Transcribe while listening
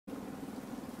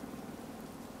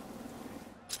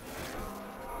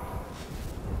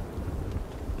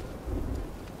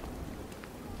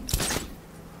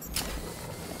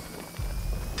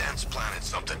man's planted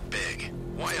something big.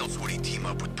 Why else would he team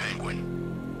up with Penguin?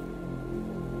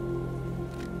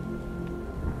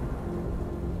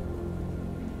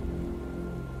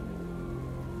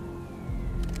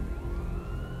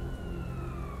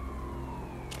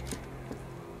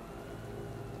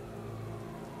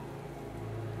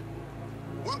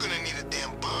 We're gonna need a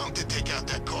damn bomb to take out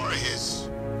that car of his.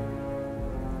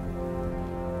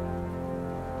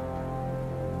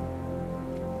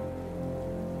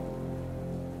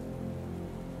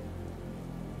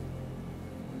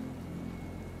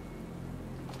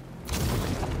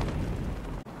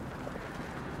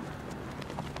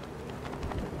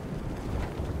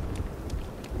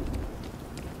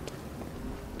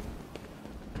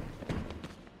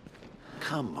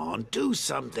 Come on, do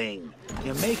something.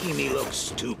 You're making me look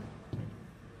stupid.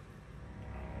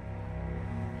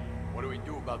 What do we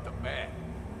do about the man?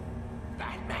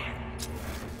 Batman.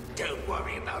 Don't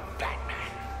worry about Batman.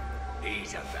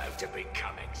 He's about to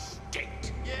become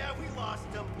extinct. Yeah, we lost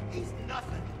him. He's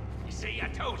nothing. You see, I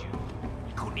told you.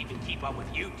 He couldn't even keep up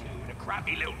with you two in a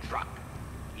crappy little truck.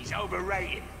 He's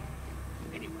overrated.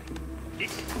 Anyway,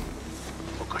 listen.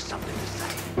 I've got something to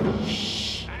say. Shh.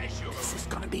 This is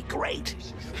gonna be great.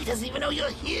 He doesn't even know you're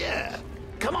here.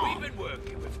 Come on. We've been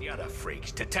working with the other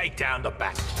freaks to take down the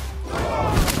Bat.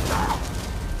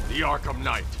 The Arkham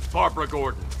Knight, Barbara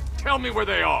Gordon. Tell me where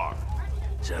they are.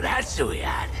 So that's who we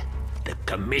had. The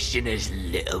Commissioner's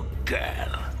little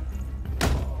girl.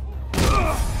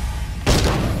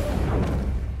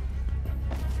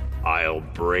 I'll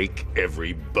break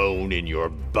every bone in your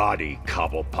body,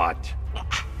 Cobblepot.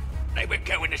 They were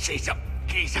going to see some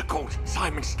geezer called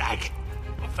Simon Stagg.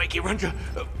 I think he runs a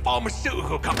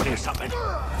pharmaceutical company or something.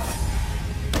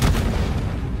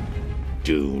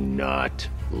 Do not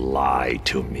lie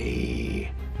to me.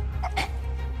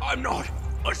 I'm not,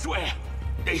 I swear.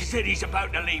 They said he's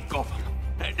about to leave Gotham.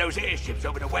 Those airships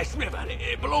over the West River,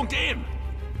 it belonged to him.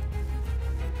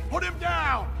 Put him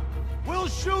down! We'll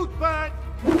shoot, Bat!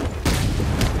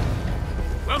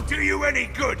 Won't do you any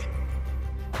good.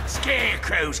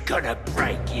 Scarecrow's gonna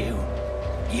break you.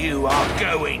 You are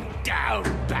going down,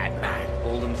 Batman.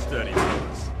 Hold him steady,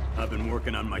 fellas. I've been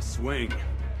working on my swing.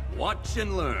 Watch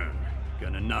and learn.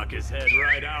 Gonna knock his head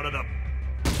right out of the...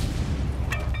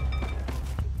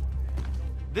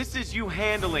 This is you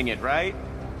handling it, right?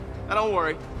 Now don't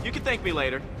worry, you can thank me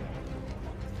later.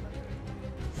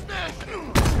 Smash! We're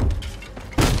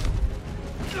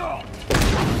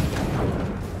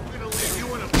gonna leave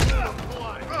you in a pool of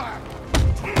blood.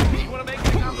 You wanna make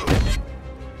me come?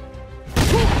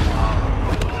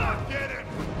 Get it!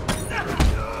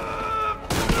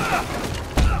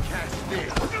 Catch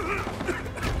this.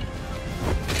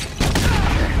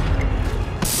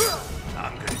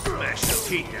 I'm gonna smash the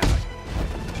teeth out.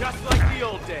 Just like the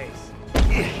old days.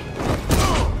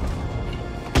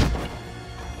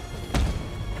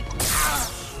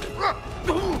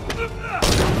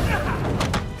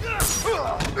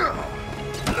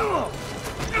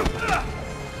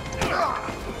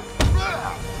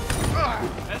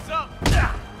 Heads up!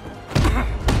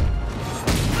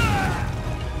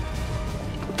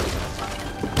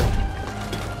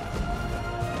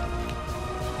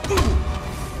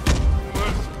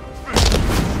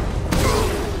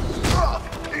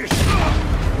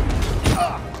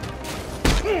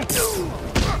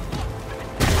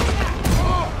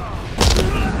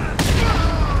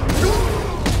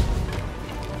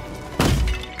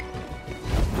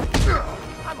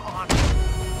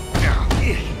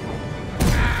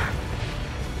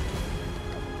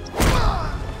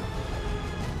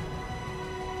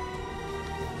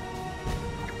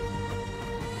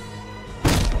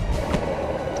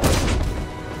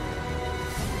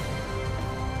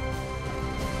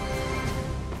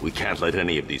 We can't let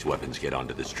any of these weapons get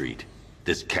onto the street.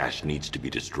 This cache needs to be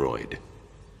destroyed.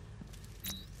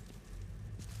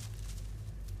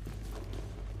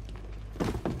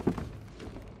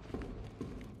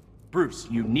 Bruce,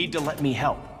 you need to let me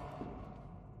help.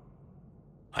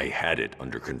 I had it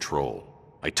under control.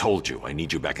 I told you, I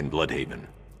need you back in Bloodhaven.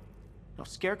 Now,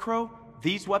 Scarecrow,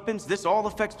 these weapons, this all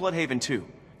affects Bloodhaven too.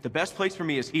 The best place for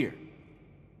me is here.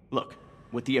 Look,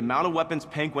 with the amount of weapons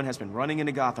Penguin has been running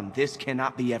into Gotham, this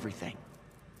cannot be everything.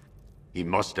 He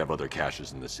must have other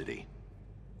caches in the city.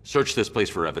 Search this place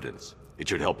for evidence. It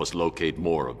should help us locate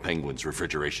more of Penguin's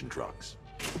refrigeration trucks.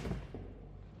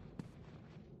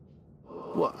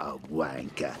 What a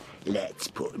wanker. Let's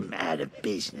put him out of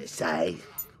business, eh?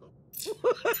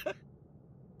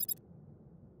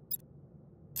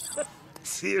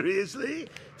 Seriously?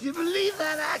 Do you believe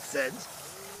that accent?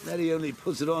 That he only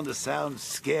puts it on to sound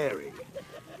scary.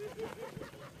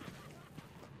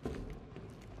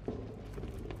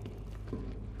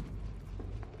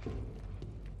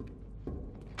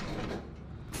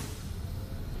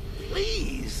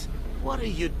 What are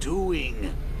you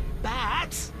doing?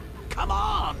 Bats? Come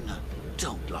on!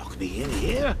 Don't lock me in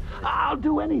here. I'll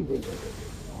do anything.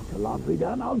 Want the laundry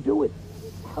done? I'll do it.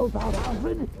 Help out,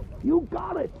 Alfred. You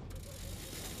got it.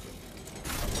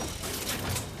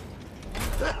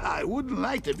 I wouldn't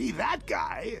like to be that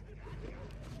guy.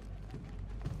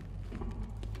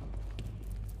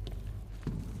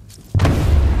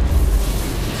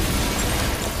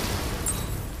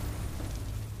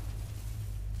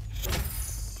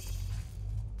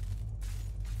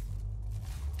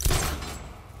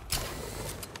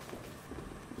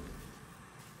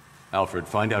 Alfred,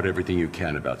 find out everything you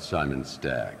can about Simon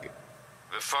Stagg.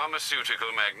 The pharmaceutical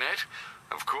magnate?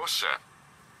 Of course, sir.